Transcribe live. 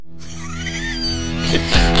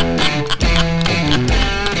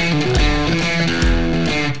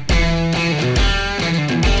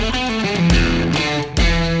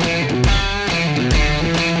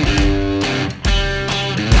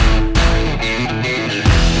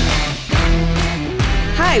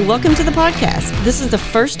Hi, welcome to the podcast. This is the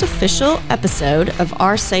first official episode of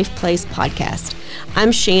Our Safe Place podcast.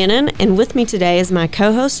 I'm Shannon, and with me today is my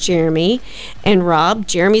co-host Jeremy and Rob,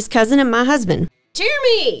 Jeremy's cousin and my husband.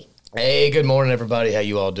 Jeremy! Hey, good morning, everybody. How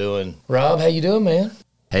you all doing? Rob, how you doing, man?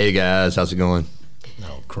 Hey, guys. How's it going?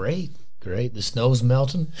 Oh, great. The snow's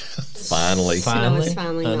melting. Finally. Snow is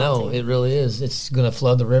finally I know, melting. it really is. It's going to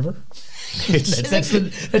flood the river. That's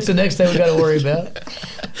the next thing we got to worry about.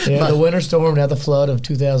 Yeah, the winter storm, now the flood of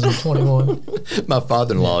 2021. My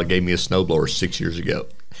father-in-law gave me a snowblower 6 years ago.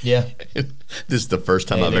 Yeah. This is the first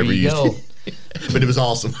time Hey, I've there ever you used go. it. But it was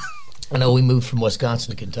awesome. I know we moved from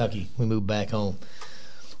Wisconsin to Kentucky. We moved back home.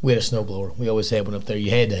 We had a snowblower. We always had one up there.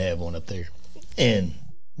 You had to have one up there. And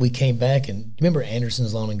we came back, and remember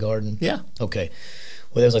Anderson's Lawn and Garden? Yeah. Okay.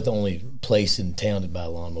 Well, that was like the only place in town to buy a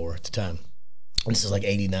lawnmower at the time. And this is like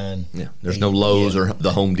 89. Yeah. There's no Lowe's or the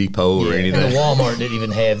Home Depot or anything. And the Walmart didn't even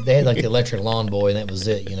have, they had like the electric lawn boy, and that was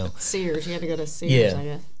it, you know. Sears, you had to go to Sears, I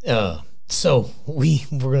guess. So we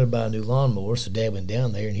were going to buy a new lawnmower, so Dad went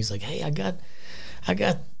down there, and he's like, hey, I got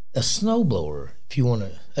a snowblower. If you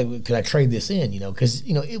want to, could I trade this in, you know, because,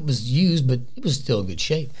 you know, it was used, but it was still in good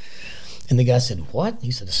shape. And the guy said, what? He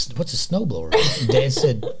said, what's a snowblower? And Dad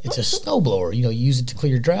said, it's a snowblower. You know, you use it to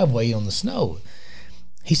clear your driveway on the snow.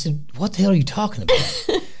 He said, what the hell are you talking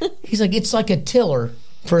about? He's like, it's like a tiller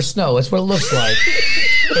for snow. That's what it looks like.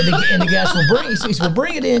 And the guy said,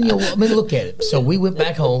 bring it in. Look at it. So we went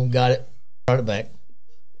back home, got it, brought it back.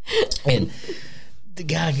 And the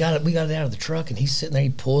guy got it. We got it out of the truck, and he's sitting there. He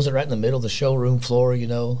pulls it right in the middle of the showroom floor, you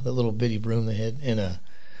know, that little bitty room they had. And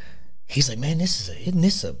he's like, man, this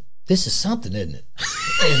is something, isn't it?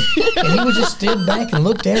 And he was just stood back and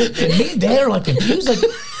looked at it. And me and Dad are like confused, like,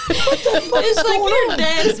 what the fuck is It's like going your on?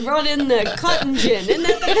 dad's brought in the cotton gin. Isn't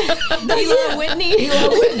that the Eli Whitney? Eli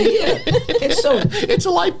Whitney, yeah. And so It's a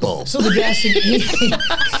light bulb. the guy said,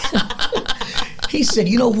 he said,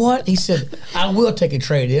 you know what? He said, I will take a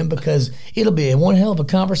trade in because it'll be one hell of a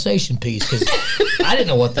conversation piece, because I didn't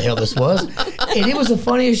know what the hell this was. And it was the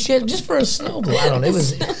funniest shit just for a snowblower. I don't know. It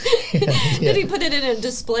was. Did he put it in a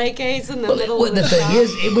display case in the middle Well, of the the thing shop?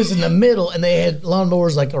 is, it was in the middle, and they had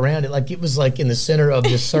lawnmowers like around it, like it was like in the center of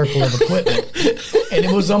this circle of equipment, and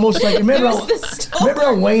it was almost like remember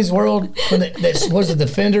on Wayne's World when that was the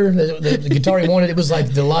Defender, the guitar he wanted. It was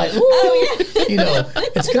like the light. Oh, yeah. You know,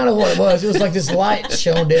 it's kind of what it was. It was like this light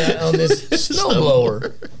shone down on this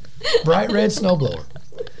snowblower, bright red snowblower.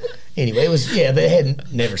 Anyway, it was, they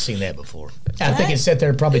hadn't never seen that before. I think it sat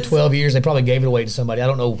there probably 12 years. They probably gave it away to somebody. I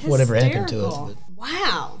don't know whatever happened to it. Hysterical.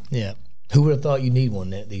 Wow. Yeah. Who would have thought you need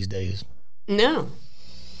one these days? No.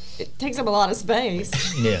 It takes up a lot of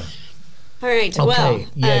space. Yeah. All right. Okay. Well,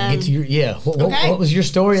 Get to your, okay. What was your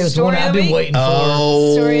story? It was the one Story of I've the been week. waiting for.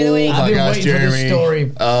 Oh, Story of the week. I've my been gosh, waiting for Jeremy. this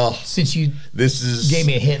story Oh, since you this is. gave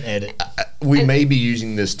me a hint at it. We may be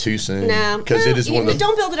using this too soon. No, Because it is one of the.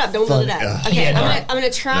 Don't build it up. Don't build it up. Okay, Yeah, no. I'm gonna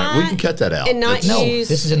try. No, we can cut that out. And not No, use.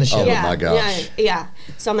 this is in the show. Oh, my gosh. Yeah.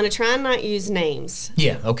 So I'm gonna try and not use names.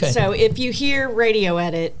 Yeah, okay. So if you hear radio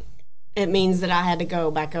edit, it means that I had to go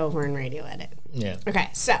back over and radio edit. Yeah. Okay,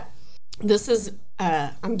 so this is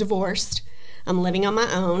I'm divorced. I'm living on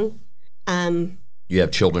my own. You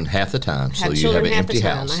have children half the time, so Have you have children an half the empty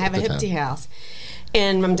time. house. I have at an the empty time. house,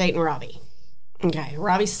 and I'm dating Robbie. Okay,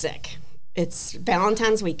 Robbie's sick. It's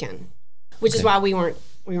Valentine's weekend, which is why we weren't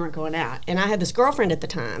going out. And I had this girlfriend at the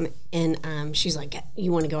time, and she's like,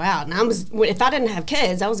 "You want to go out?" And if I didn't have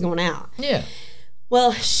kids, I was going out. Yeah.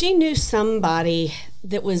 Well, she knew somebody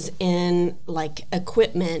that was in like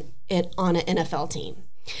equipment on an NFL team.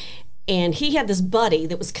 And he had this buddy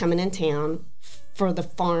that was coming in town for the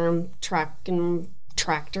farm truck and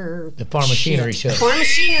tractor. The farm machinery show. Farm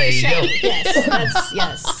machinery you show. go.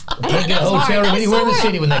 Yes. Can't get a hotel room anywhere in the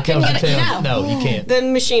city when that comes to town. No, you can't. The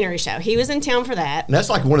machinery show. He was in town for that. And that's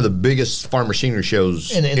like one of the biggest farm machinery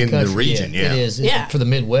shows in the country. region. Yeah. It is. Yeah. For the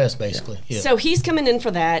Midwest, basically. Yeah. So he's coming in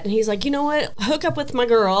for that, and he's like, you know what? Hook up with my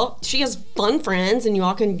girl. She has fun friends, and you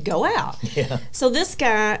all can go out. Yeah. So this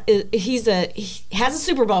guy, he has a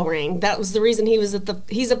Super Bowl ring. That was the reason he was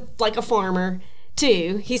he's like a farmer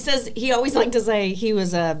too. He says he always liked to say he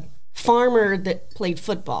was a farmer that played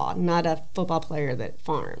football, not a football player that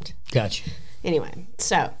farmed. Gotcha. Anyway,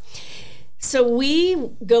 so we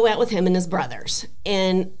go out with him and his brothers,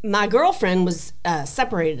 and my girlfriend was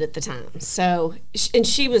separated at the time. So, and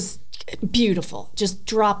she was beautiful, just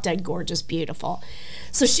drop dead gorgeous, beautiful.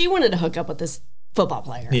 So she wanted to hook up with this football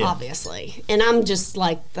player, obviously, and I'm just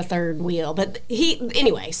like the third wheel. But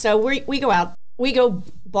anyway. So we go out, we go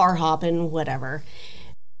bar hopping, whatever.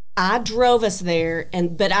 I drove us there,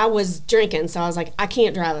 but I was drinking, so I was like, I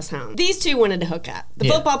can't drive us home. These two wanted to hook up. The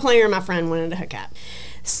football player and my friend wanted to hook up.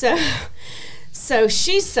 So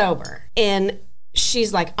she's sober, and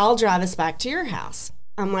she's like, I'll drive us back to your house.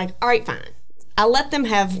 I'm like, all right, fine. I let them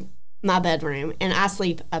have my bedroom, and I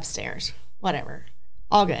sleep upstairs. Whatever.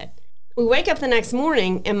 All good. We wake up the next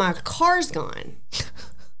morning, and my car's gone.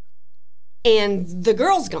 And the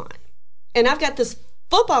girl's gone. And I've got this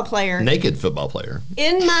football player. Naked football player.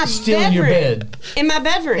 In my Still bedroom. in your bed. In my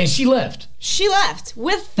bedroom. And she left. She left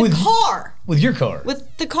with the car. With your car.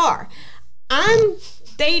 With the car. I'm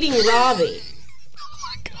dating Robbie.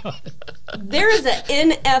 Oh my God. There is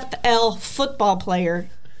an NFL football player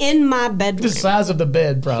in my bedroom. The size of the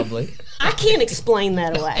bed, probably. I can't explain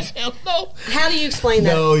that away. Hell no. How do you explain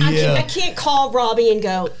that? No, yeah. I can't call Robbie and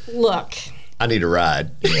go, look. I need a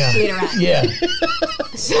ride. Yeah. Need a ride. Yeah.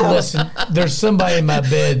 So, Listen, there's somebody in my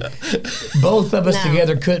bed. Both of us No.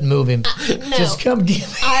 together couldn't move him. no. Just come get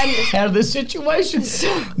me out of this situation.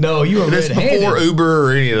 No, you were This red-handed. before Uber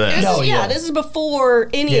or any of that. No, yeah. This is before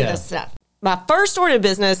any of Yeah. this stuff. My first order of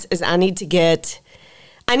business is I need to get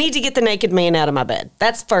the naked man out of my bed.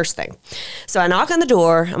 That's first thing. So I knock on the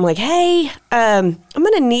door. I'm like, hey, I'm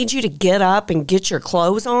going to need you to get up and get your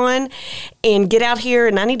clothes on and get out here,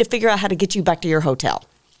 and I need to figure out how to get you back to your hotel.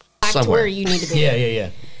 Back to Somewhere. where you need to be. Yeah.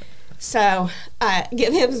 So I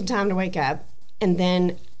give him some time to wake up, and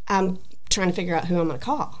then I'm trying to figure out who I'm going to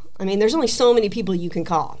call. I mean, there's only so many people you can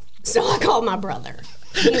call. So I called my brother.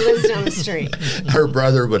 He lives down the street. Her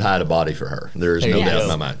brother would hide a body for her. There is no you doubt go. in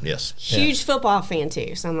my mind. Yes. Huge football fan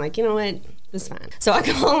too. So I'm like, you know what? This is fine. So I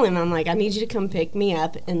call him. I'm like, I need you to come pick me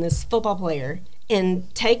up and this football player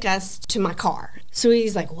and take us to my car. So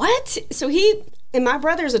he's like, what? So and my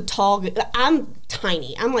brother's a tall, I'm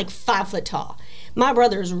tiny. I'm like 5 foot tall. My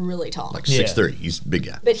brother's really tall. Like 6'3". He's a big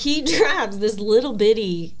guy. But he drives this little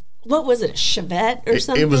bitty, what was it, a Chevette or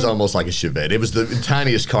something? It was almost like a Chevette. It was the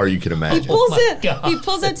tiniest car you could imagine. He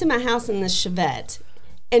pulls up to my house in this Chevette,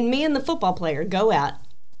 and me and the football player go out.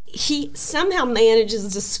 He somehow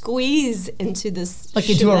manages to squeeze into this Like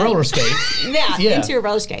into a Chevette. roller skate. Yeah, into a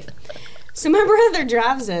roller skate. So my brother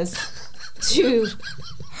drives us to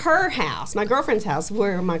her house, my girlfriend's house,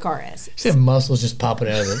 where my car is. Just have muscles just popping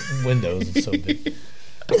out of the windows. It's so big.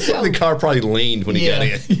 So The car probably leaned when he got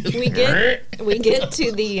in. we get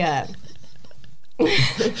to the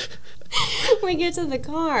we get to the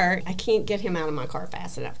car. I can't get him out of my car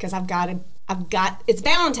fast enough because it's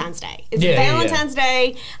Valentine's Day. It's Valentine's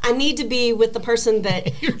Day. I need to be with the person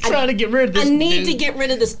that You're trying to get rid of this I need dude to get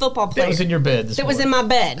rid of this football player that was in your bed. that was in my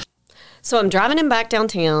bed. So I'm driving him back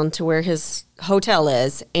downtown to where his hotel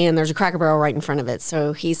is, and there's a Cracker Barrel right in front of it.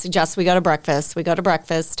 So he suggests we go to breakfast. We go to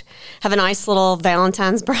breakfast, have a nice little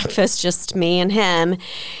Valentine's breakfast, just me and him.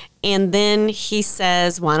 And then he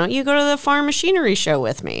says, why don't you go to the farm machinery show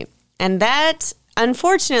with me? And that,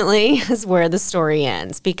 unfortunately, is where the story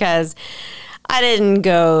ends, because I didn't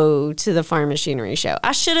go to the farm machinery show.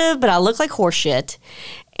 I should have, but I look like horseshit.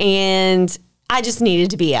 And I just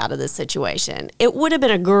needed to be out of this situation. It would have been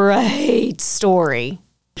a great story.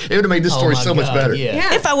 It would have made this story so much better.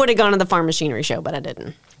 Yeah. If I would have gone to the farm machinery show, but I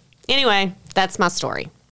didn't. Anyway, that's my story.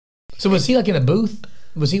 So was he like in a booth?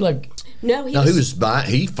 Was he like... No,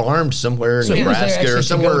 He farmed somewhere in So he was there Nebraska actually or to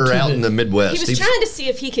somewhere go to out the- in the Midwest. he was trying to see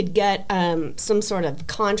if he could get some sort of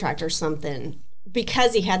contract or something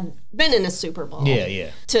because he had been in a Super Bowl.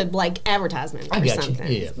 Yeah. To like advertisement or I got you,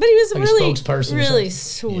 something. yeah. But he was Like a really, spokesperson or really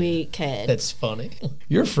something. sweet kid. That's funny.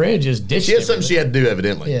 Your friend just ditched She had him. something she had to do,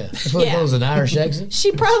 evidently. Yeah. That's what Yeah. it was, an Irish accent?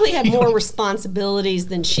 She probably had more responsibilities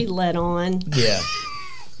than she let on. Yeah.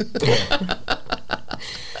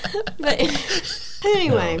 But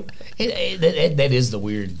anyway, That is the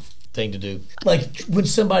weird thing to do. Like when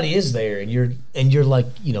somebody is there and you're like,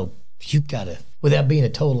 you gotta, without being a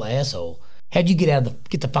total asshole, how do you get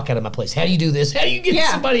the fuck out of my place? How do you do this? How do you get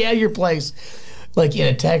somebody out of your place? Like in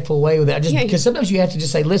a tactful way without because sometimes you have to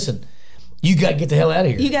just say, listen, you got to get the hell out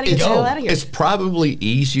of here. you got to get the hell out of here. It's probably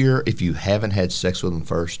easier if you haven't had sex with them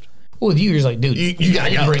first. Well, with you, you're just like, dude, You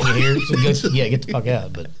gotta go. bring it here. So get the fuck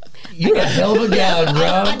out. But you're a hell of a guy, I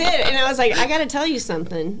Rob. did, and I was like, I got to tell you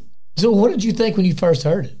something. So what did you think when you first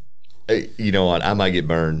heard it? Hey, you know what? I might get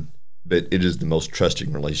burned, but it is the most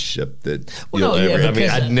trusting relationship that Well, you'll no, ever. yeah, I mean,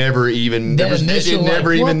 because I'd never even. that There was, initial, it never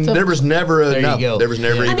like, even. what the There was never There you enough. go. There was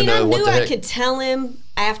never I even mean, I what knew the I heck. could tell him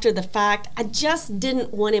after the fact. I just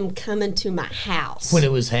didn't want him coming to my house When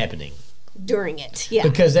it was happening. during it. Yeah.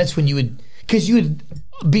 Because that's when you would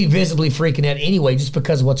be visibly freaking out anyway just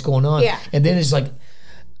because of what's going on. Yeah. And then it's like,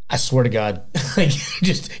 I swear to God,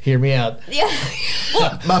 just hear me out. Yeah.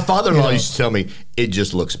 My father-in-law used to tell me it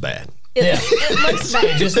just looks bad. It looks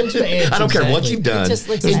bad. Just into the edge. I don't care what you've done. It just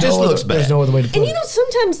looks It bad. just looks bad. There's no other way to put And it. you know,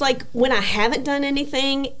 sometimes like when I haven't done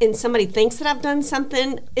anything and somebody thinks that I've done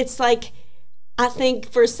something, it's like I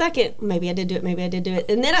think for a second, maybe I did do it, maybe I did do it.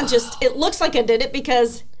 And then it looks like I did it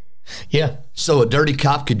because Yeah. So a dirty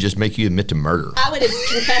cop could just make you admit to murder. I would have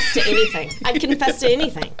confessed to anything. I'd confess to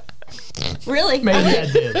anything. Really? Maybe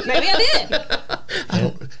I did. Maybe I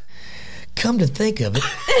did. Come to think of it,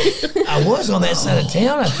 I was on that side of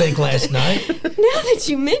town, I think, last night. Now that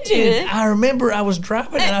you mention And it. I remember I was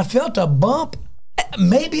driving and I felt a bump.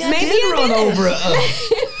 Maybe I did run over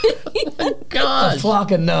a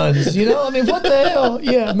flock of nuns. You know, I mean, what the hell?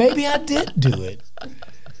 Yeah, maybe I did do it.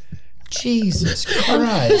 Jesus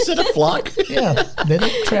Christ. Is it a flock? Yeah, they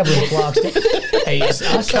don't travel in flocks. Hey, I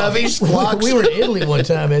saw, Coveys, flocks. we were in Italy one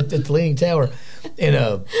time at the Leaning Tower, and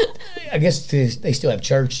I guess they still have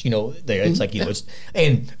church. You know, there it's like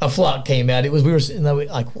and a flock came out. We were sitting there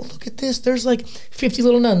like, well, look at this. There's like 50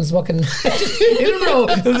 little nuns walking in a row.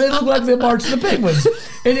 They look like they're marching the penguins,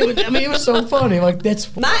 and it was so funny. Like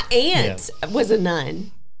that's My aunt was a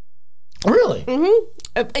nun. really.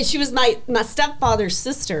 She was my stepfather's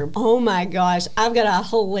sister. Oh my gosh, I've got a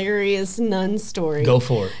hilarious nun story. Go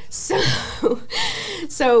for it.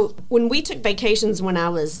 So when we took vacations when I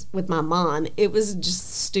was with my mom, it was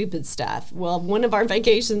just stupid stuff. Well, one of our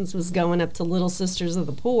vacations was going up to Little Sisters of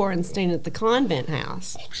the Poor and staying at the convent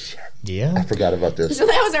house. Yeah. I forgot about this. So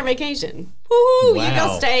that was our vacation. Woo! You Wow.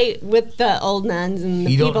 go stay with the old nuns and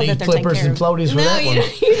the You people don't that need they're taking flippers care and of. floaties for No, that you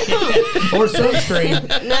one. Or sunscreen.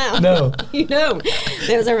 No. No. You don't.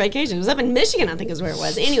 That was our vacation. It was up in Michigan, I think is where it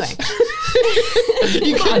was. Anyway.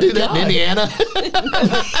 You can't do that in Indiana.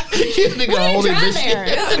 You had to go all in Drive there. Michigan.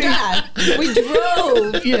 It was a drive. We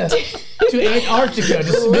drove. Yeah. To Antarctica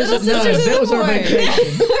to visit Sisters nuns. of That the was our Poor.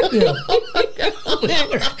 vacation.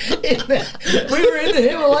 We were in the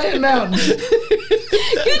Himalayan mountains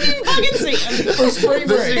Couldn't even fucking see them. for spring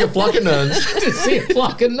Visiting a break flock of nuns. to see a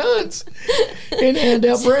flock of nuns and hand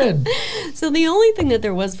out bread. So the only thing that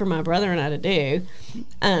there was for my brother and I to do,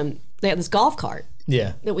 they had this golf cart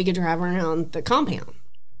Yeah. that we could drive around the compound.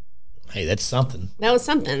 Hey, that's something. That was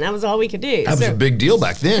something. That was all we could do. That was a big deal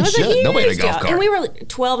back then. It was a Shit, nobody had a huge golf deal. cart. And we were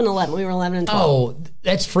 12 and 11. We were 11 and 12. Oh,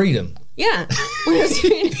 that's freedom. Yeah.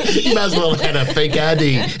 You might as well have had a fake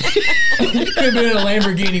ID. Could have been in a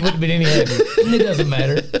Lamborghini, wouldn't have been any heavier. It doesn't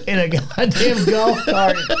matter. In a goddamn golf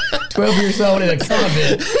cart, 12 years old in a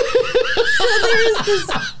convent. So there was this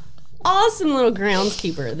awesome little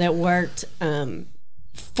groundskeeper that worked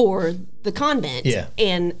for the convent. Yeah.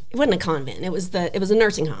 And it wasn't a convent. It was a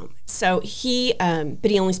nursing home. So he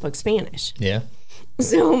but he only spoke Spanish. Yeah.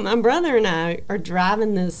 So my brother and I are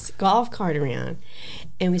driving this golf cart around,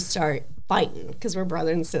 and we start fighting because we're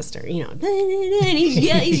brother and sister. You know, and he's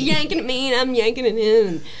yanking at me, and I'm yanking at him.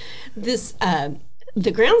 And this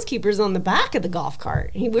the groundskeeper's on the back of the golf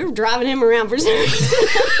cart. We were driving him around for some reason.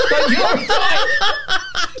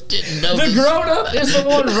 Didn't know. The grown up is the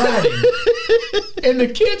one riding, and the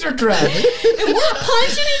kids are driving. And we're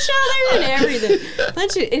punching each other and everything.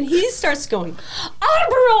 And he starts going,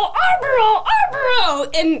 Arboro, Arboro, Arboro.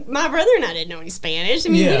 And my brother and I didn't know any Spanish. I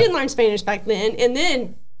mean, Yeah. we didn't learn Spanish back then. And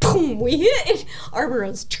then, boom, we hit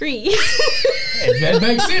Arboro's tree. That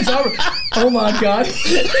makes sense. Oh my God.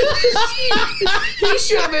 He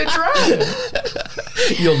should have been driving.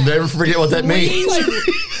 You'll never forget what that means.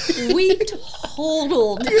 We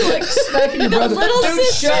totaled You're like smacking your brother. little Dude,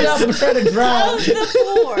 shut up and try to of drive.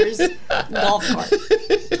 the Poors golf cart.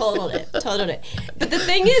 Totaled it. But the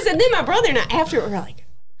thing is, and then my brother and I, after it, were like,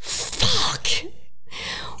 fuck.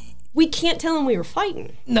 We can't tell him we were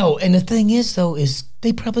fighting. No, and the thing is, though, is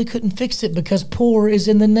they probably couldn't fix it because poor is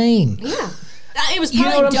in the name. Yeah. It was You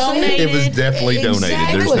know probably what I'm saying? donated. It was definitely donated.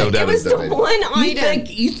 There's Exactly. no doubt It was the donated. one item.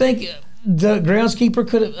 You think the groundskeeper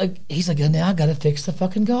could have? He's like, now I got to fix the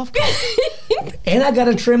fucking golf cart, and I got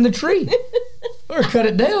to trim the tree or cut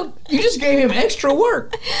it down. You just gave him extra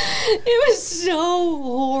work. It was so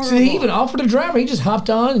horrible. So he even offered a driver. He just hopped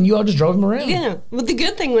on, and you all just drove him around. Yeah. But the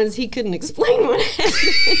good thing was he couldn't explain what happened.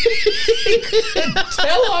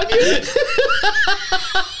 Tell on you.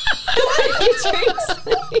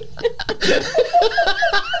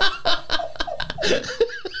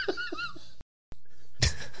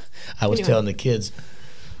 I was telling the kids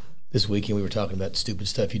this weekend, we were talking about stupid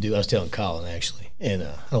stuff you do. I was telling Colin, actually. And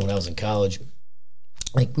when I was in college,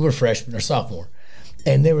 like we were freshmen or sophomore,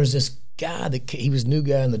 and there was this guy he was a new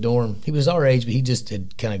guy in the dorm. He was our age, but he just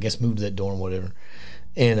had kind of, I guess, moved to that dorm, whatever.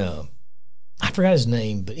 And I forgot his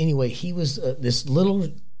name, but anyway, he was this little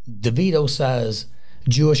DeVito size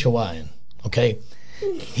Jewish Hawaiian, okay?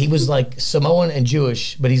 He was like Samoan and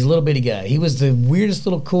Jewish, but he's a little bitty guy. He was the weirdest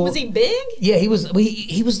little cool. Was he big? Yeah, he was.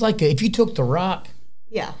 He was like if you took The Rock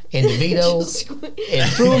Yeah. and DeVito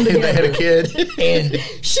and threw them They had a together kid. and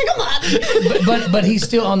Shook him up. but he's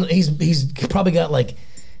still on. He's probably got like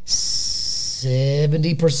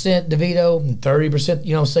 70% DeVito and 30%.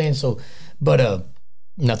 You know what I'm saying? So, but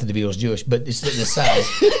not that DeVito's Jewish, but it's the size.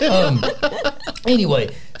 Anyway,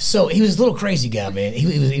 so he was a little crazy guy, man.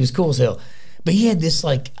 He was cool as hell, but he had this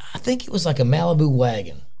like I think it was like a Malibu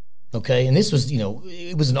wagon, okay. And this was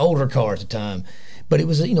it was an older car at the time, but it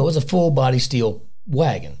was it was a full body steel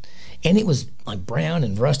wagon, and it was like brown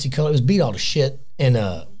and rusty color. It was beat all to shit, and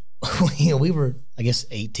we were I guess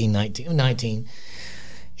 18, 19.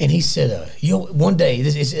 And he said, one day,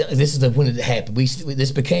 this is when it happened.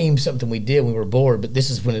 This became something we did when we were bored, but this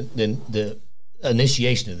is when the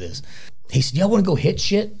initiation of this. He said, y'all want to go hit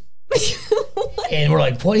shit? And we're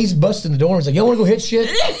like, what? He's busting the door. He's like, y'all want to go hit shit?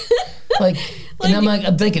 And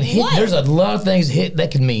I'm thinking, hit. What? There's a lot of things hit that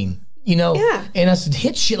can mean, Yeah. And I said,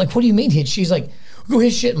 hit shit? Like, what do you mean hit shit? She's like, go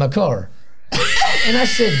hit shit in my car. And I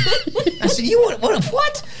said, you want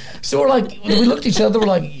what? So we're like, we looked at each other. We're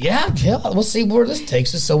like, yeah, we'll see where this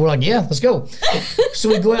takes us. So we're like, yeah, let's go. So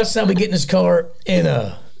we go outside. We get in his car,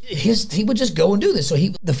 and he would just go and do this. So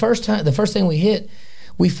the first thing we hit,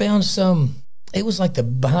 we found some. It was like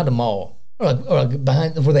behind a mall, or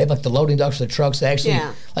behind where they have like the loading docks for the trucks. They actually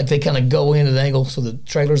like they kind of go in at an angle, so the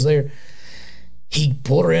trailer's there. He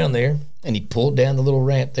pulled around there, and he pulled down the little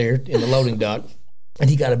ramp there in the loading dock, and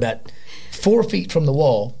he got about 4 feet from the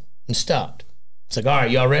wall and stopped. It's like, all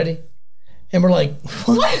right, y'all ready? And we're like,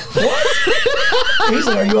 what? He's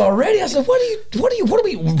like, are you all ready? I said, what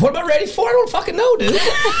am I ready for? I don't fucking know, dude.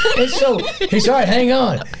 And so he's all right, hang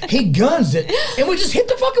on. He guns it, and we just hit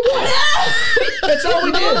the fucking wall. That's all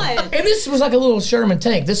we did. And this was like a little Sherman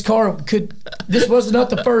tank. This was not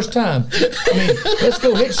the first time. I mean, let's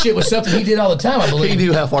go hit shit was something he did all the time, I believe. He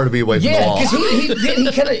knew how far to be away from the Yeah, wall. because he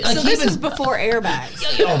kind of. So this was before airbags.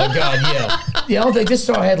 Oh my God, yeah. Yeah, I don't think this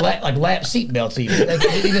car had lap seat belts even. They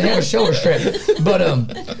didn't even have a shoulder strap. But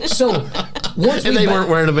so once and they weren't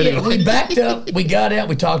wearing them anyway. We backed up, we got out,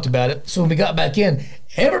 we talked about it. So when we got back in,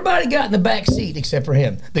 everybody got in the back seat except for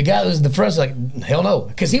him. The guy that was in the front was like, hell no.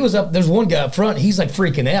 Because he was up, there's one guy up front, he's like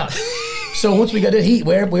freaking out. So once we got in, we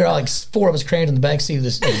were all like 4 of us crammed in the back seat of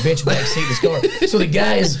this bitch back seat of this car. So the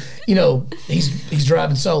guy is, he's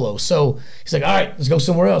driving solo. So he's like, all right, let's go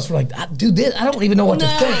somewhere else. We're like, dude, I don't even know what to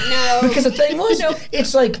think. No. Because the thing was,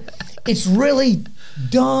 it's like, it's really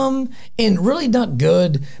dumb and really not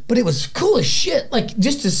good, but it was cool as shit. Like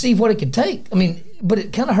just to see what it could take. I mean, but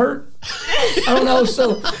it kind of hurt. I don't know.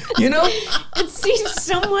 So, It seems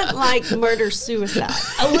somewhat like murder-suicide.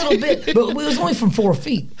 a little bit, but it was only from 4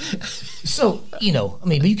 feet. So, but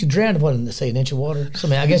you could drown in, say, an inch of water. So,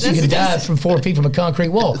 I guess you could die from 4 feet from a concrete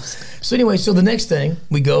wall. So, anyway, the next thing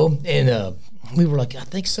we go and we were like, I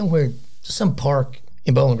think somewhere, some park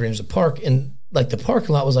in Bowling Green. There's a park, and like the parking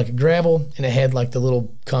lot was like a gravel, and it had like the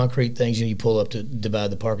little concrete things you pull up to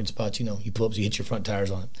divide the parking spots. You pull up so you hit your front tires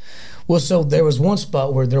on it. Well, so there was one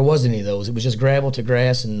spot where there wasn't any of those. It was just gravel to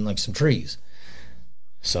grass and like some trees.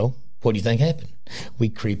 So what do you think happened? We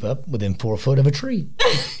creep up within 4 foot of a tree.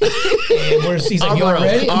 And he's like, y'all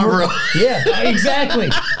ready? Yeah, exactly.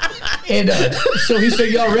 And so he said,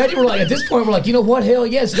 y'all ready? We're like, at this point, we're like, you know what? Hell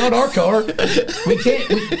yeah, it's not our car. We can't.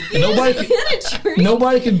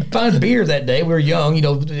 Nobody could find beer that day. We were young, we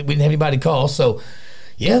didn't have anybody to call. So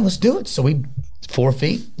yeah, let's do it. So we 4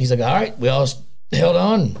 feet. He's like, all right. We all held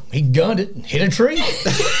on. He gunned it and hit a tree.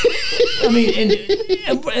 I mean, and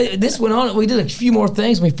this went on. We did a few more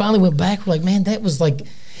things. And we finally went back. We're like, man, that was like,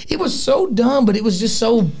 it was so dumb, but it was just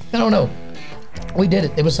so, I don't know. We did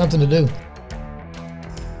it. It was something to do.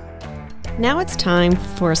 Now it's time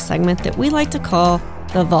for a segment that we like to call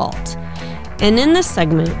The Vault. And in this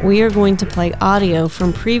segment, we are going to play audio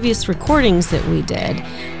from previous recordings that we did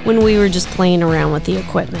when we were just playing around with the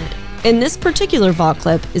equipment. And this particular vault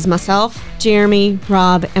clip is myself, Jeremy,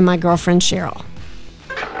 Rob, and my girlfriend Cheryl.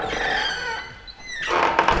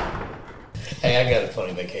 Hey, I got a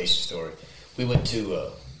funny vacation story. We went to,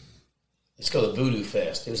 it's called the Voodoo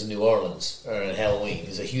Fest. It was in New Orleans, or on Halloween. It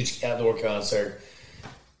was a huge outdoor concert,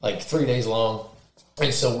 like 3 days long.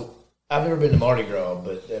 And so I've never been to Mardi Gras,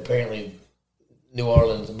 but apparently New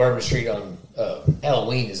Orleans, Bourbon Street on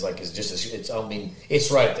Halloween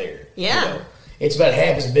it's right there. Yeah. It's about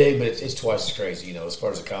half as big, but it's twice as crazy, as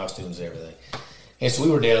far as the costumes and everything. And so we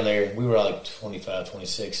were down there. We were like 25,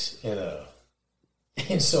 26,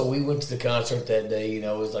 and so we went to the concert that day.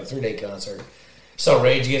 It was like a 3-day concert. Saw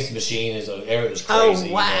Rage Against the Machine. It was crazy.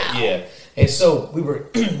 Oh, wow. Yeah. And so we were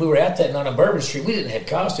out that night on Bourbon Street. We didn't have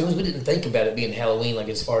costumes. We didn't think about it being Halloween, like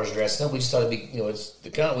as far as dressing up. We just thought it'd be, it's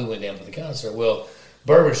the we went down for the concert. Well,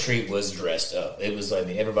 Bourbon Street was dressed up. It was like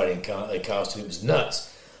everybody in costume. It was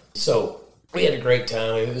nuts. So we had a great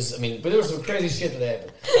time. It was, but there was some crazy shit that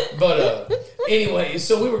happened. But anyway,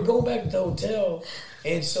 so we were going back to the hotel,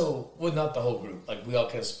 and so, well, not the whole group. Like, we all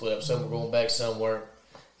kind of split up. Some were going back, some weren't.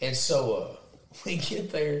 And so we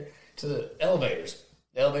get there to the elevators.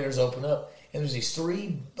 The elevators open up, and there's these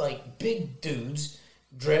three, like, big dudes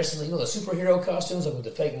dressed in, the superhero costumes, like with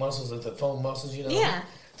the fake muscles, like the foam muscles, Yeah.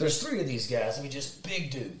 There's three of these guys, just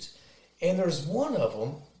big dudes. And there's one of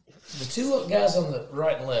them, the two guys on the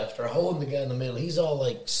right and left are holding the guy in the middle. He's all,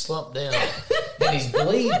 like, slumped down, and he's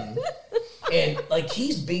bleeding. And, like, he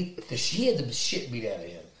had the shit beat out of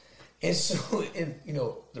him. And so,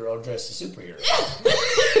 they're all dressed as superheroes.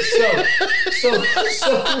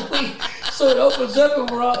 so it opens up, and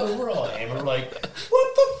we're all hammered. We're like,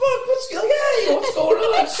 what the fuck? What's going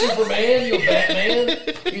on? Superman, Batman,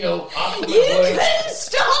 Aquaman. You couldn't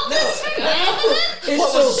stop this. What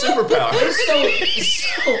was the superpower?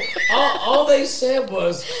 So all they said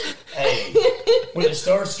was, hey, when it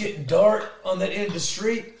starts getting dark on that end of the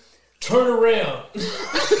street, turn around.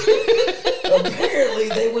 Apparently,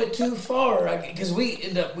 they went too far because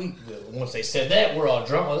once they said that, we're all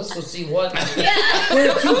drunk. Well, let's go see where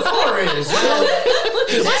too far is.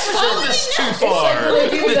 What's farthest too far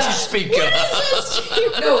that you speak of?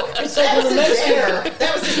 No, it's like when the Mexicans.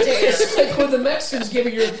 That was a dare. It's like when the Mexicans give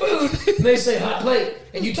you your food and they say hot plate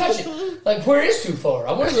and you touch it. Like, where is too far?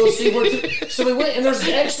 I want to go see where too. So we went, and there's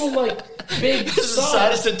the actual big. This is the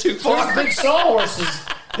side that too far. There's big sawhorses.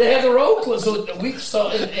 They have the road closed, so we saw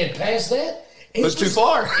and past that. It was too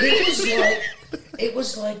far. It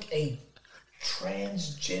was like a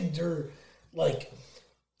transgender, like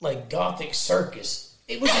gothic circus.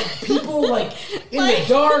 It was like people in the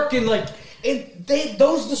dark and the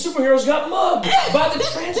superheroes got mugged by the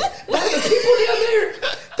people down there.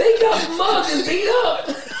 They got mugged and beat up.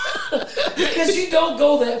 Because you don't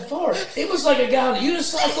go that far. It was like a guy on a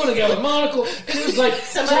unicycle and a guy with a monocle. And it was like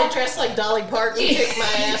somebody dressed like Dolly Parton kicked my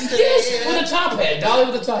ass today. Yes, with a top hat. Dolly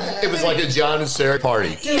with a top hat. It was like a John and Sarah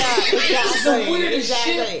party. Yeah, exactly. It's the weirdest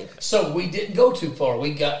shit. So we didn't go too far.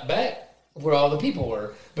 We got back where all the people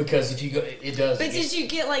were, because if you go, it does. But did you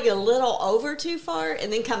get a little over too far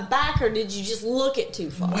and then come back, or did you just look at too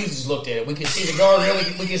far? We just looked at it. We could see the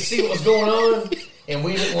guardrail. We could see what was going on. And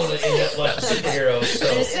we didn't want to end up like superheroes. So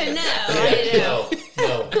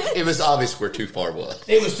no. It was obvious where too far was.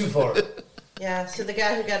 It was too far. Yeah, so the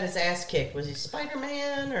guy who got his ass kicked, was he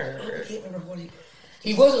Spider-Man or? I can't remember what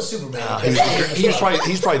he wasn't Superman. He's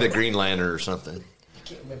probably the Green Lantern or something. I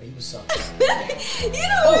can't remember. He was something.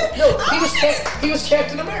 He was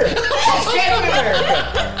Captain America. He was Captain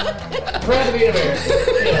America. Proud to be an American.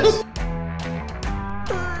 Yes.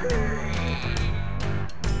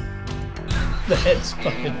 That's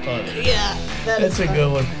fucking funny. Yeah, that's a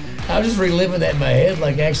good one. I was just reliving that in my head,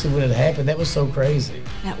 actually when it happened. That was so crazy.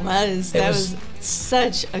 That was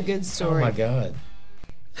such a good story. Oh my God.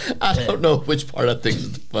 I don't know which part I think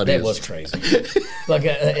is the funniest. That was crazy.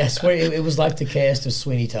 I swear, it was like the cast of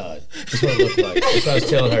Sweeney Todd. That's what it looked like. That's what I was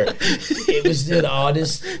telling her. It was the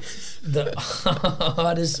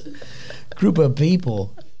oddest group of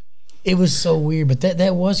people. It was so weird, but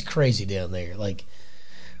that was crazy down there.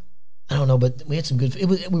 I don't know, but we had some good.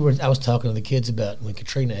 I was talking to the kids about when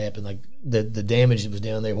Katrina happened, the damage that was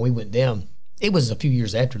down there when we went down. It was a few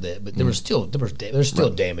years after that, but there's still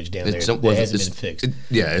damage down there that hasn't been fixed.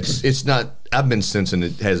 It's not. I've been sensing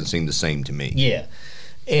it hasn't seemed the same to me. Yeah,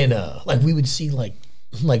 and we would see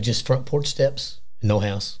just front porch steps, no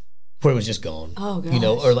house, where it was just gone. Oh gosh.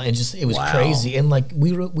 It was crazy. And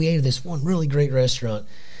we ate at this one really great restaurant.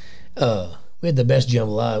 We had the best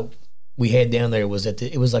jambalaya we had down there. It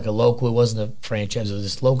was like a local. It wasn't a franchise. It was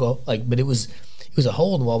this local. But it was a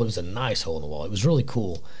hole in the wall. But it was a nice hole in the wall. It was really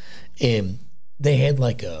cool, and they had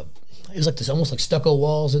it was like this almost like stucco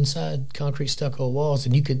walls inside, concrete stucco walls,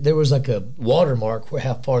 and there was a watermark where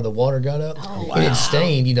how far the water got up. Oh, wow. And it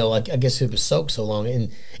stained, I guess it was soaked so long,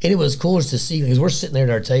 and it was cool just to see, because we're sitting there at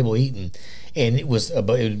our table eating, and it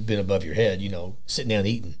had been above your head, sitting down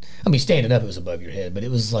eating. Standing up it was above your head, but it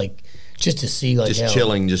was just to see just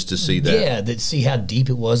chilling, just to see that. Yeah, to see how deep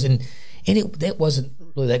it was, and that wasn't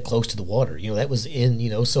really that close to the water. That was in,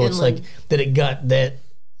 so it's inland. that it got that.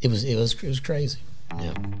 It was crazy.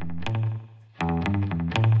 Yeah.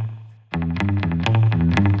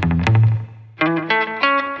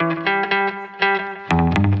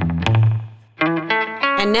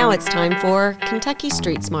 And now it's time for Kentucky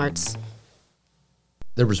Street Smarts.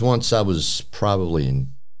 There was once I was probably in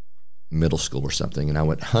middle school or something, and I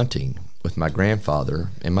went hunting with my grandfather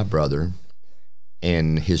and my brother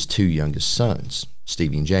and his 2 youngest sons,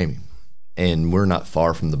 Stevie and Jamie. And we're not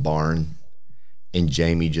far from the barn, and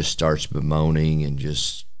Jamie just starts bemoaning and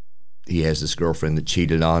he has this girlfriend that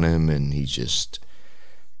cheated on him, and he's just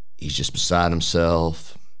beside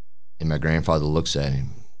himself. And my grandfather looks at him.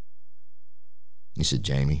 He said,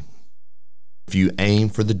 Jamie, if you aim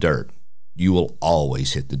for the dirt, you will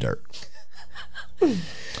always hit the dirt.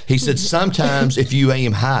 He said, sometimes if you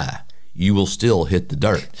aim high, you will still hit the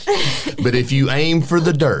dirt. But if you aim for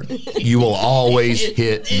the dirt, you will always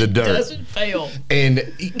hit the dirt. It doesn't fail.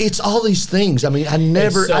 And it's all these things. I mean, I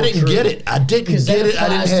didn't get it. I didn't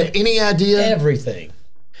have any idea. Everything.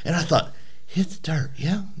 And I thought, hit the dirt.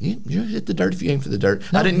 Yeah, you hit the dirt if you aim for the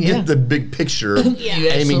dirt. I didn't get the big picture of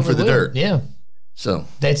aiming for the dirt. Yeah. So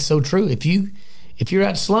that's so true. If you're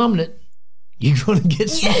out slumming it, you're going to get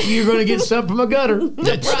some. You're going to get some from a gutter.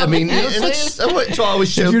 That's what I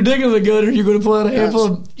always show. If you're digging the gutter, you're going to pull out a handful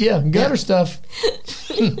of gutter stuff.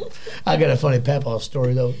 I got a funny Papa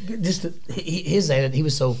story though. His dad, he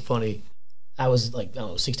was so funny. I was like, I don't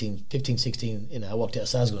know, 15, 16, and I walked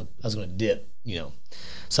outside. I was going to dip,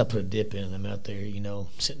 So I put a dip in, and I'm out there,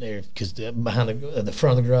 sitting there because behind the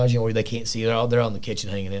front of the garage, where they can't see. They're all in the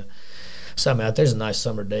kitchen hanging out. So I'm out there. It's a nice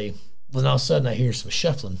summer day. Then all of a sudden I hear some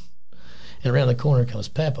shuffling. And around the corner comes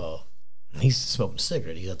Papa. And he's smoking a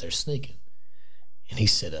cigarette. He's out there sneaking. And he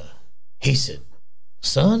said,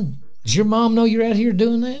 son, does your mom know you're out here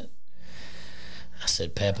doing that? I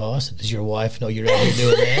said, Papa, does your wife know you're out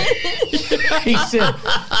here doing that?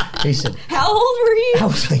 he said, how old were you? I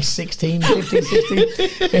was like 15,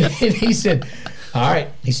 16. And he said, all right.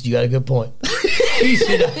 He said, you got a good point. He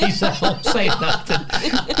said, I won't say nothing.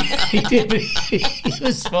 He did, but he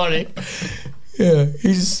was funny. Yeah,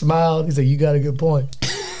 he just smiled. He said, you got a good point.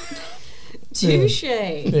 Touche. Yeah,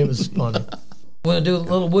 it was funny. Want to do a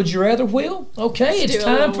little Would You Rather wheel? Okay, it's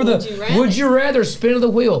time for the Would You Rather spin of the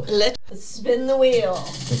wheel. Let's spin the wheel.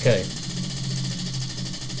 Okay.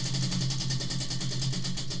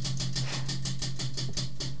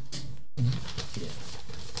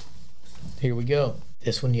 Here we go.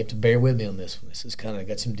 This one, you have to bear with me on this one. This has kind of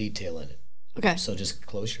got some detail in it. Okay. So just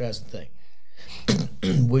close your eyes and think.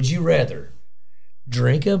 Would you rather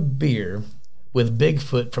drink a beer with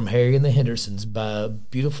Bigfoot from Harry and the Hendersons by a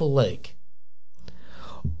beautiful lake,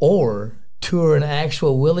 or tour an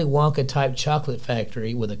actual Willy Wonka type chocolate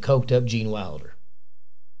factory with a coked up Gene Wilder?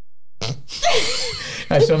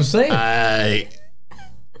 That's what I'm saying. I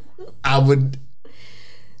would.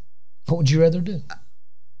 What would you rather do?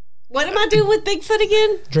 What am I doing with Bigfoot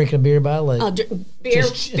again? Drinking a beer by a lake. Beer by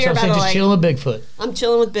the just lake. chilling with Bigfoot. I'm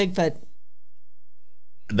chilling with Bigfoot.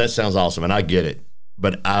 That sounds awesome, and I get it.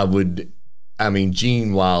 But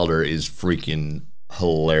Gene Wilder is freaking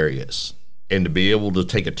hilarious. And to be able to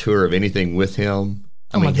take a tour of anything with him.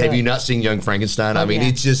 Have you not seen Young Frankenstein?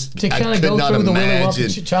 It's just, to kind of go through the Willy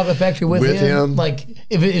Wonka chocolate factory with him. Like,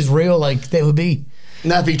 if it is real, like, that would be.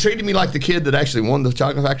 Now, if he treated me like the kid that actually won the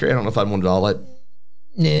chocolate factory, I don't know if I'd want to do all that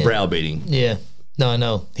browbeating. Yeah. No, I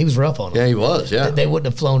know. He was rough on him. Yeah, he was, yeah. They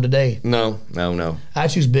wouldn't have flown today. No. I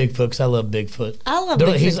choose Bigfoot because I love Bigfoot. I love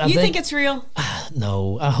Bigfoot. You think it's real?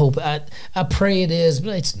 No, I hope. I pray it is,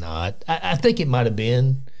 but it's not. I think it might have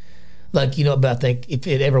been. Like, but I think if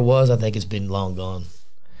it ever was, I think it's been long gone.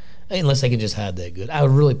 Unless they can just hide that good. I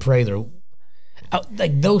would really pray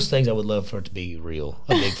like those things I would love for it to be real,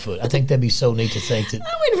 a Bigfoot. I think that'd be so neat to think that.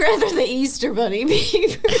 I would rather the Easter Bunny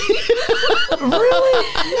be Really?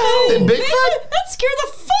 No. And Bigfoot? That scared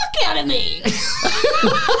the fuck out of me.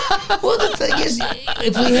 Well, the thing is,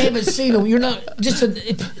 if we haven't seen them, they're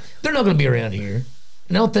not going to be around here.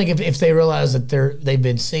 And I don't think if they realize that they've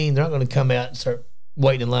been seen, they're not going to come out and start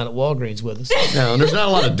waiting in line at Walgreens with us. No, and there's not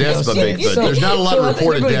a lot of deaths by Bigfoot. There's not a lot of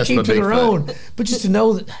reported deaths by Bigfoot. Their own, Bigfoot. but just to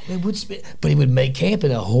know that it would make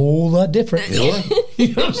camping a whole lot different. Sure.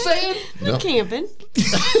 You know what I'm saying? No. Camping.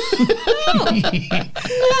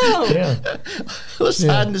 No. Yeah. Let's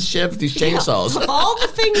hide in the shed with these chainsaws. Of all the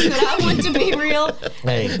things that I want to be real,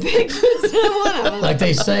 Hey, Bigfoot's not one of them. like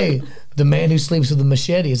they say, the man who sleeps with a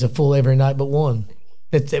machete is a fool every night but one.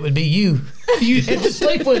 That would be you. You have to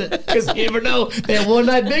sleep with it because you never know that one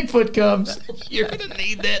night Bigfoot comes. You're going to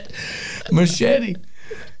need that machete.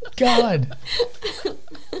 God.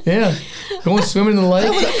 Yeah. Going swimming in the lake.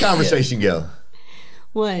 How would that conversation go?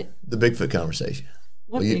 What? The Bigfoot conversation.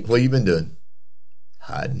 What Bigfoot? you been doing?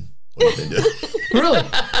 Hiding. What you been doing? Really?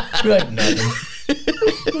 You're like, nothing.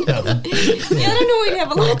 Nothing. Yeah, I don't know we'd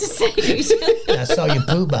have a lot to say to each other. I saw you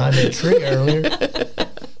poop behind that tree earlier.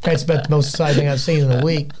 That's about the most exciting thing I've seen in a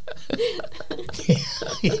week.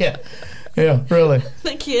 Yeah. Yeah, really.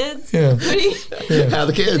 The kids. Yeah. What do you, How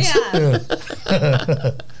the kids?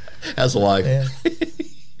 yeah. How's the wife? Yeah.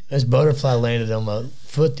 This butterfly landed on my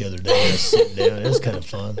foot the other day. I was sitting down. It was kind of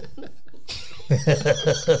fun.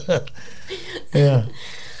 Yeah.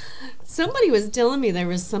 Somebody was telling me there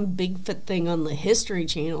was some Bigfoot thing on the History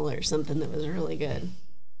Channel or something that was really good.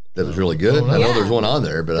 That was really good. I know Yeah. there's one on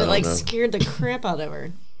there, but I That don't like know. scared the crap out of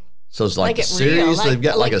her. So it's like a it series. real. They've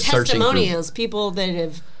got like a searching for. testimonials, people that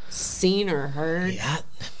have seen or heard, Yeah.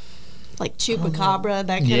 like chupacabra,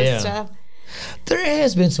 that kind Yeah. of stuff. There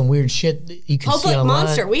has been some weird shit that you can see Public online.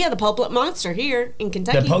 monster. We had the public monster here in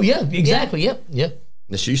Kentucky. Yeah, exactly. Yep.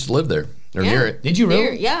 She used to live there or Yeah. near it. Did you really?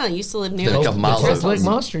 Here, yeah, I used to live near Been a it. couple miles The over. Lake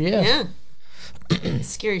Monster, yeah. Yeah.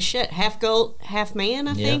 Scary shit. Half goat, half man,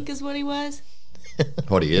 I Yeah. think is what he was.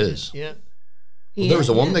 What he is. Yeah. There was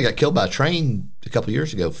a woman that got killed by a train a couple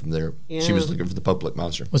years ago from there. She Yeah. was looking for the public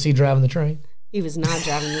monster. Was he driving the train? He was not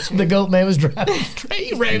driving the train. The goat man was driving the train.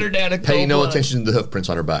 He ran her down a Pay no cold line. attention to the hoof prints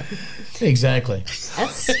on her back. Exactly.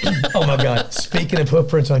 That's Oh my God. Speaking of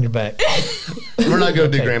footprints on your back. We're not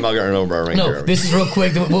going to do Grandma got run over by a reindeer. No, this is real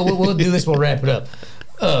quick. We'll do this. We'll wrap it up.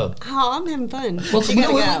 oh, I'm having fun. Well, You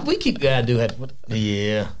gotta go. we keep. I do have.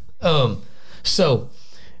 Yeah. So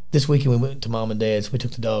this weekend we went to mom and dad's. We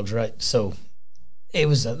took the dogs. Right. So it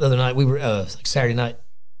was the other night. We were like Saturday night.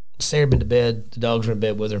 Sarah been to bed. The dogs were in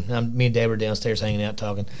bed with her. Me and Dad were downstairs hanging out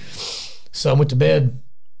talking. So I went to bed,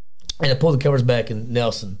 and I pulled the covers back, and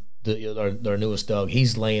Nelson, our newest dog,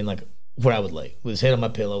 he's laying like where I would lay, with his head on my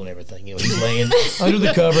pillow and everything. You know, he's laying under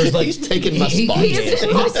the covers, like He's taking my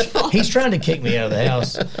spot. He's trying to kick me out of the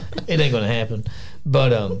house. It ain't gonna happen.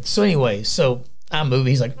 But so anyway, so I move.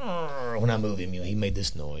 He's like, "Arr," when I move him, you know, he made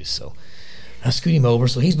this noise. So I scoot him over.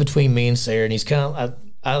 So he's between me and Sarah, and he's kind of.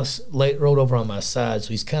 Rolled over on my side, so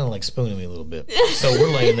he's kind of like spooning me a little bit. So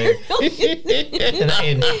we're laying there, and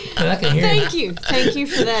I can hear him. Thank you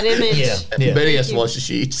for that image. Yeah. Betty has to wash the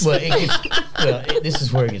sheets. Well, this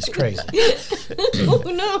is where it gets crazy. Oh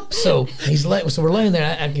no. So so we're laying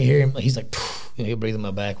there. I can hear him. He's like, you know, he'll breathe in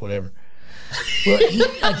my back, whatever. Well,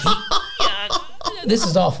 this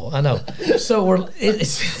is awful. I know. So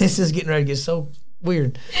this is getting ready to get so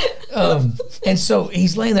weird. And so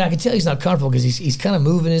he's laying there. I can tell he's not comfortable because he's kind of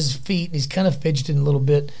moving his feet and he's kind of fidgeting a little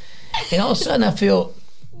bit. And all of a sudden I feel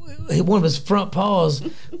one of his front paws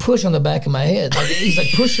push on the back of my head. Like he's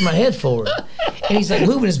like pushing my head forward. And he's like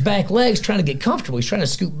moving his back legs trying to get comfortable. He's trying to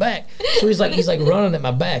scoot back. So he's like running at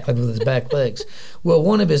my back like with his back legs. Well,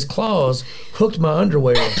 one of his claws hooked my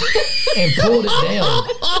underwear and pulled it down.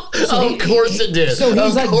 So Of course it did. So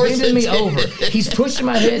he's Of like course bending me it did. over. He's pushing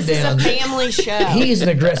my head This down. is a family show. He is an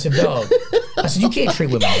aggressive dog. I said, you can't treat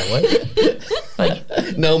women that way.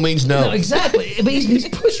 Like, No means no. no, exactly. But he's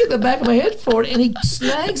pushing the back of my head forward, and he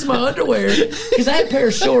snags my underwear because I had a pair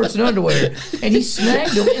of shorts and underwear, and he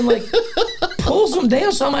snagged them and like pulls them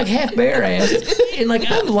down, so I'm like half bare assed, and like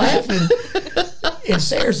I'm laughing, and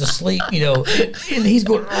Sarah's asleep, you know, and he's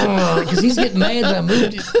going because he's getting mad that I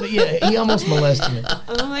moved it. But yeah, he almost molested me.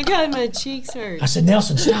 Oh my god, my cheeks hurt. I said,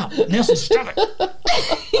 Nelson, stop. Nelson, stop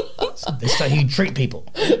it. So this time he'd treat people.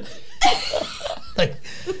 Like,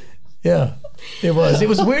 yeah, it was. It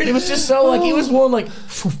was weird. It was just so like he was one like.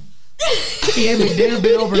 He had me down,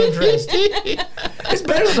 bent over, and undressed. It's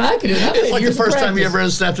better than I could do. It's like the first time you ever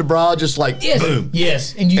unsnapped a bra, just like Yes, boom.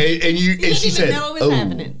 yes, and you, And she Didn't said, even know it was "Oh,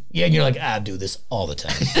 happening. yeah, and you're like, I do this all the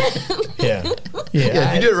time. Yeah, yeah. yeah."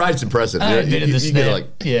 If you do it right, it's impressive. I You- invented you the get snap. like,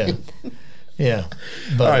 Yeah, yeah.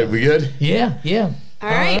 But, all right, we good? yeah, yeah. All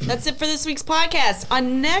right, that's it for this week's podcast.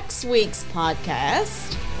 On next week's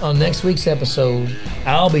podcast, On next week's episode,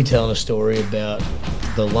 I'll be telling a story about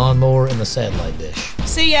the lawnmower and the satellite dish.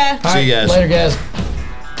 see ya. All See you guys. Later, guys.